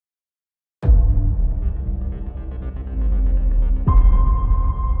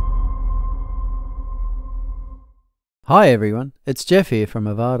Hi everyone, it's Jeff here from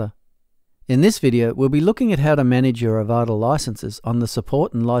Avada. In this video, we'll be looking at how to manage your Avada licenses on the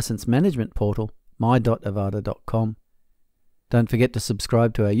support and license management portal, my.avada.com. Don't forget to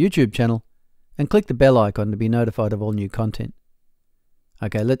subscribe to our YouTube channel and click the bell icon to be notified of all new content.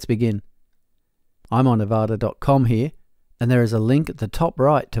 Okay, let's begin. I'm on avada.com here, and there is a link at the top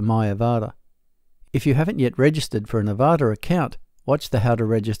right to My Avada. If you haven't yet registered for an Avada account, watch the How to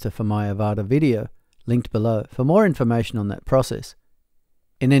Register for My Avada video, linked below, for more information on that process.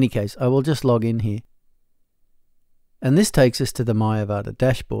 In any case, I will just log in here. And this takes us to the My Avada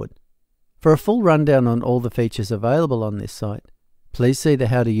Dashboard. For a full rundown on all the features available on this site, please see the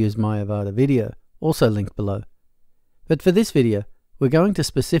How to Use My Avada video, also linked below. But for this video, we're going to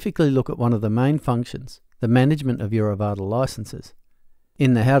specifically look at one of the main functions, the management of your Avada licenses.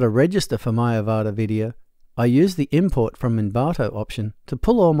 In the How to Register for My Avada video, I use the Import from Envato option to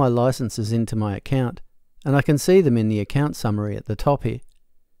pull all my licenses into my account, and I can see them in the account summary at the top here.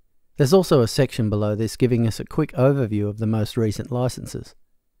 There's also a section below this giving us a quick overview of the most recent licenses.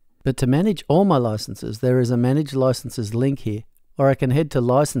 But to manage all my licenses, there is a Manage Licenses link here, or I can head to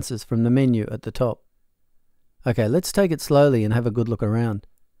Licenses from the menu at the top. Okay, let's take it slowly and have a good look around.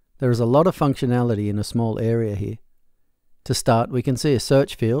 There is a lot of functionality in a small area here. To start, we can see a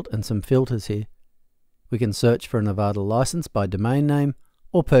search field and some filters here. We can search for an Avada license by domain name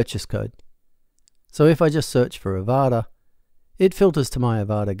or purchase code. So if I just search for Avada, it filters to my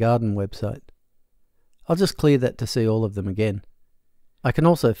Avada Garden website. I'll just clear that to see all of them again. I can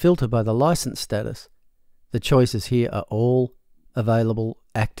also filter by the license status. The choices here are all, available,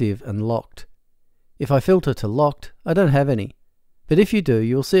 active and locked. If I filter to locked, I don't have any. But if you do,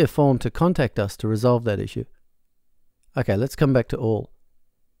 you'll see a form to contact us to resolve that issue. Okay, let's come back to all.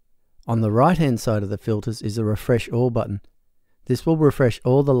 On the right-hand side of the filters is a Refresh All button. This will refresh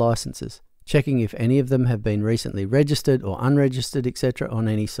all the licenses, checking if any of them have been recently registered or unregistered, etc. on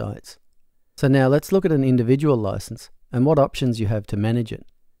any sites. So now let's look at an individual license and what options you have to manage it.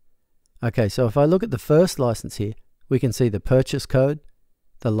 Okay, so if I look at the first license here, we can see the purchase code,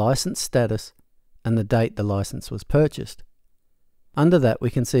 the license status, and the date the license was purchased. Under that,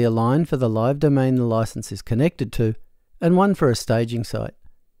 we can see a line for the live domain the license is connected to, and one for a staging site.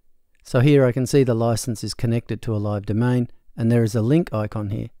 So here I can see the license is connected to a live domain, and there is a link icon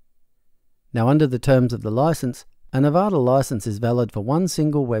here. Now under the terms of the license, an Avada license is valid for one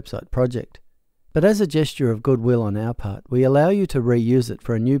single website project. But as a gesture of goodwill on our part, we allow you to reuse it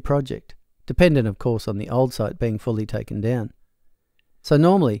for a new project, dependent of course on the old site being fully taken down. So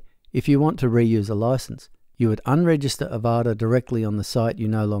normally, if you want to reuse a license, you would unregister Avada directly on the site you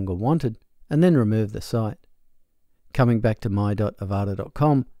no longer wanted, and then remove the site. Coming back to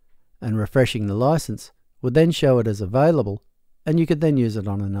my.avada.com, and refreshing the license would then show it as available, and you could then use it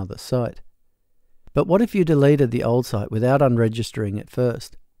on another site. But what if you deleted the old site without unregistering it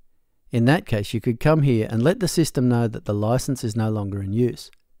first? In that case, you could come here and let the system know that the license is no longer in use.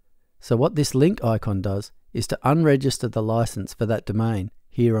 So what this link icon does is to unregister the license for that domain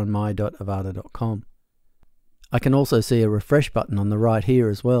here on my.avada.com. I can also see a refresh button on the right here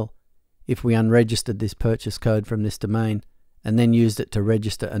as well. If we unregistered this purchase code from this domain, and then used it to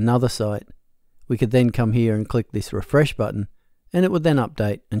register another site, we could then come here and click this refresh button, and it would then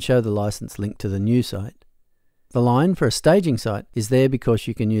update and show the license link to the new site. The line for a staging site is there because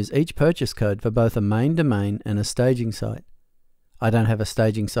you can use each purchase code for both a main domain and a staging site. I don't have a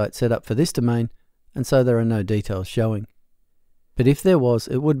staging site set up for this domain, and so there are no details showing. But if there was,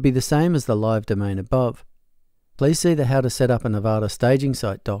 it would be the same as the live domain above. Please see the How to Set Up an Avada Staging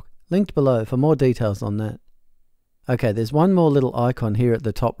Site doc, linked below for more details on that. Okay, there's one more little icon here at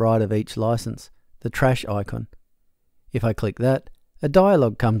the top right of each license, the trash icon. If I click that, a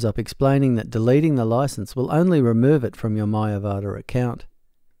dialog comes up explaining that deleting the license will only remove it from your My Avada account.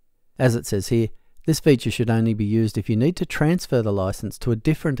 As it says here, this feature should only be used if you need to transfer the license to a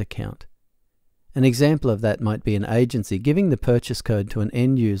different account. An example of that might be an agency giving the purchase code to an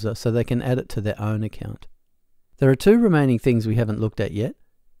end user so they can add it to their own account. There are two remaining things we haven't looked at yet.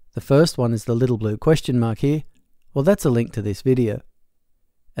 The first one is the little blue question mark here. Well, that's a link to this video.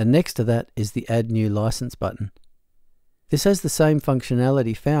 And next to that is the Add New License button. This has the same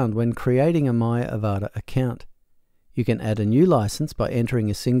functionality found when creating a My Avada account. You can add a new license by entering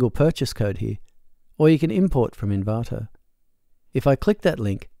a single purchase code here, or you can import from Envato. If I click that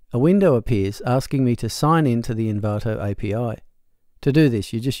link, a window appears asking me to sign in to the Envato API. To do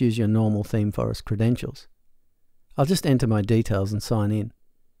this, you just use your normal ThemeForest credentials. I'll just enter my details and sign in.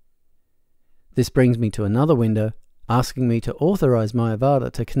 This brings me to another window asking me to authorize My Avada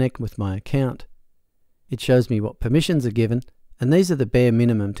to connect with my account. It shows me what permissions are given, and these are the bare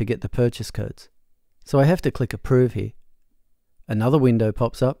minimum to get the purchase codes. So I have to click Approve here, Another window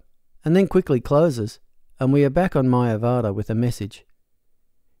pops up and then quickly closes, and we are back on My Avada with a message.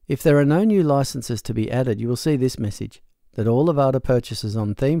 If there are no new licenses to be added, you will see this message, that all Avada purchases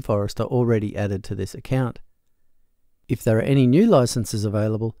on ThemeForest are already added to this account. If there are any new licenses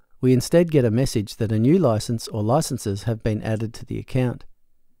available, we instead get a message that a new license or licenses have been added to the account.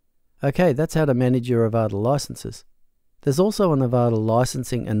 Okay, that's how to manage your Avada licenses. There's also an Avada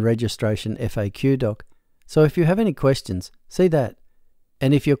licensing and registration FAQ doc, so if you have any questions, see that.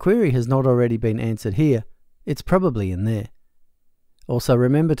 And if your query has not already been answered here, it's probably in there. Also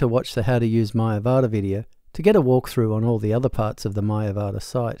remember to watch the How to Use My Avada video to get a walkthrough on all the other parts of the My Avada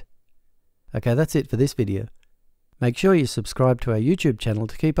site. Okay, that's it for this video. Make sure you subscribe to our YouTube channel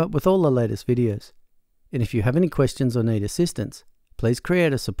to keep up with all the latest videos. And if you have any questions or need assistance, please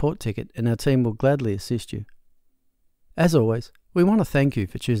create a support ticket and our team will gladly assist you. As always, we want to thank you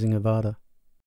for choosing Avada.